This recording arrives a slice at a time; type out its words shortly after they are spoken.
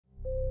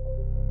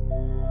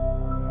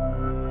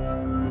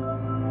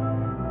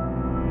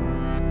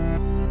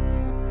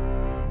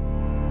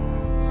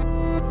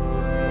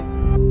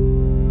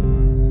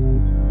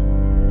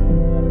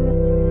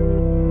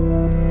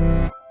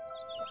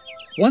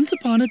Once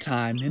upon a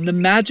time, in the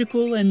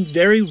magical and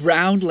very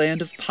round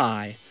land of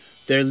Pi,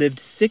 there lived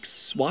 6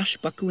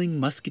 swashbuckling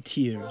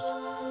musketeers.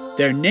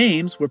 Their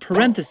names were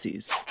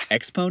parentheses,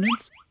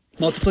 exponents,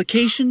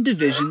 multiplication,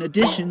 division,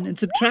 addition, and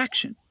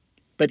subtraction.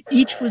 But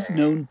each was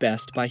known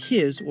best by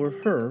his or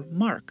her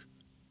mark.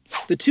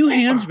 The 2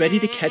 hands ready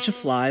to catch a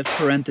fly of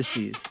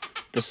parentheses,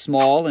 the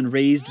small and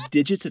raised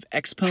digits of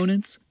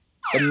exponents,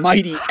 the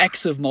mighty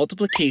X of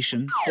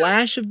multiplication,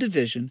 slash of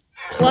division,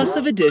 plus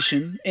of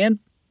addition, and,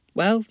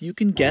 well, you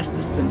can guess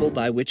the symbol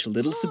by which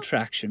little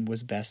subtraction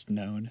was best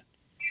known.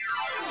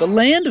 The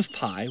land of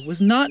Pi was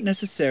not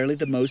necessarily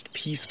the most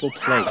peaceful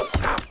place,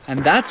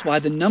 and that's why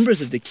the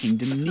numbers of the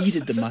kingdom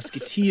needed the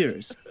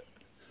musketeers.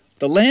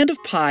 The land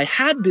of Pi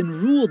had been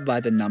ruled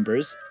by the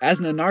numbers as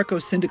an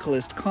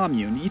anarcho-syndicalist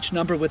commune, each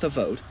number with a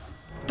vote,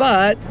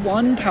 but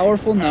one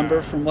powerful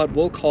number from what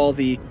we'll call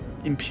the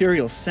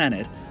Imperial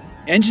Senate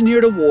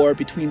engineered a war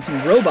between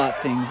some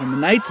robot things and the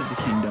knights of the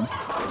kingdom,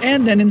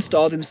 and then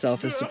installed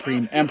himself as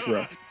supreme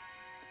emperor.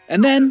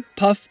 And then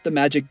Puff the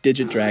magic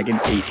digit dragon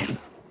ate him,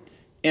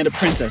 and a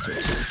princess or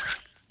 2.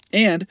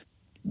 And,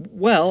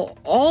 well,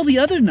 all the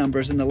other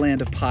numbers in the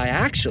land of Pi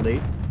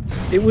actually.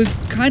 It was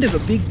kind of a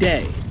big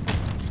day.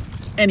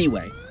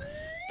 Anyway,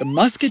 the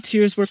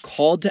musketeers were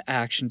called to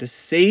action to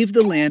save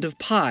the land of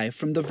Pi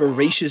from the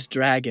voracious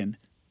dragon.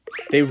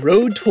 They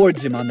rode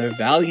towards him on their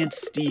valiant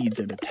steeds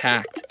and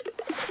attacked.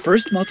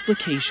 First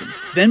multiplication,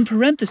 then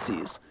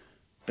parentheses.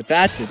 But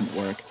that didn't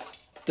work.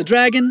 The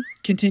dragon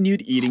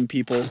continued eating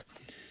people.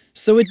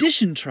 So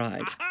addition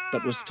tried,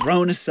 but was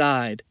thrown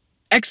aside.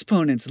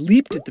 Exponents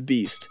leaped at the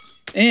beast,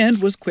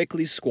 and was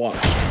quickly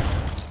squashed.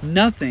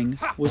 Nothing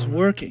was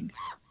working.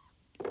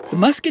 The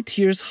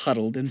musketeers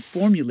huddled and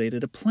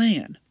formulated a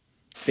plan.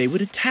 They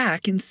would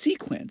attack in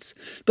sequence,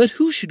 but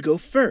who should go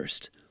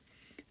first?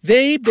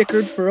 They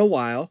bickered for a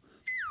while.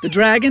 The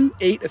dragon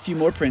ate a few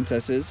more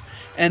princesses,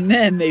 and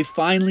then they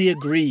finally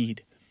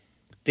agreed.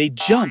 They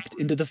jumped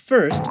into the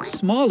first,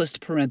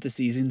 smallest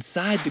parentheses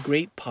inside the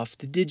great Puff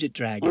the digit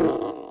dragon.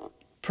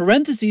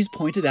 Parentheses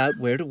pointed out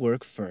where to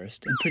work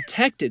first and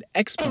protected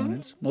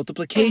exponents,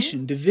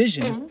 multiplication,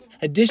 division,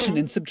 addition,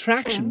 and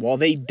subtraction while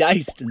they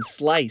diced and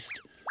sliced.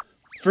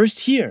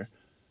 First here,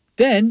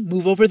 then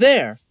move over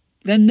there,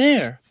 then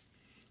there.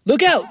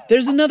 Look out,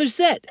 there's another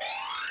set.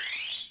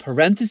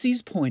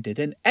 Parentheses pointed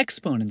and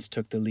exponents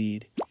took the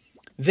lead.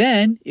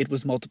 Then it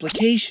was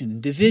multiplication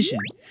and division,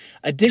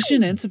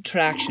 addition and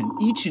subtraction,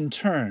 each in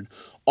turn,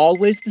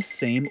 always the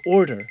same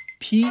order,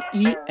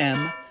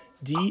 PEMDAS.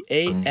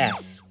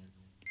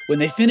 When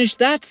they finished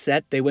that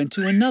set, they went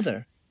to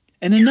another,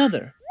 and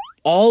another,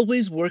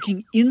 always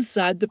working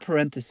inside the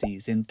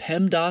parentheses in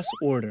PEMDAS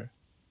order.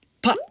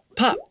 Pop,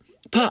 pop,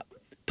 pop,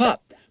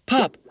 pop,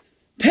 pop.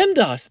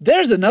 PEMDAS,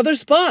 there's another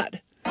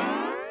spot.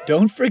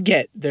 Don't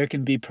forget there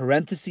can be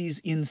parentheses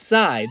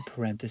inside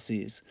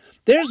parentheses.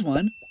 There's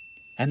one,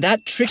 and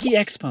that tricky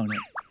exponent.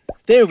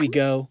 There we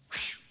go.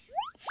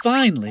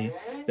 Finally,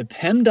 the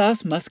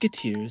PEMDAS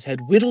musketeers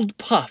had whittled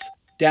Puff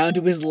down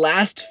to his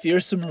last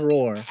fearsome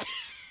roar.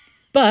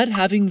 But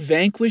having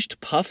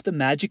vanquished Puff the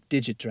magic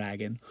digit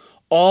dragon,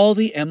 all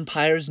the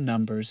Empire's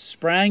numbers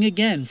sprang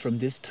again from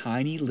this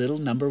tiny little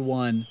number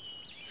 1.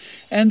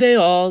 And they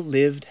all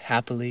lived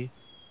happily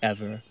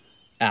ever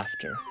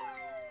after.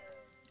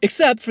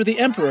 Except for the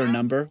Emperor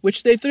number,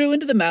 which they threw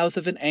into the mouth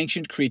of an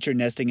ancient creature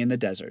nesting in the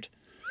desert.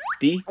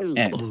 The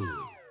end.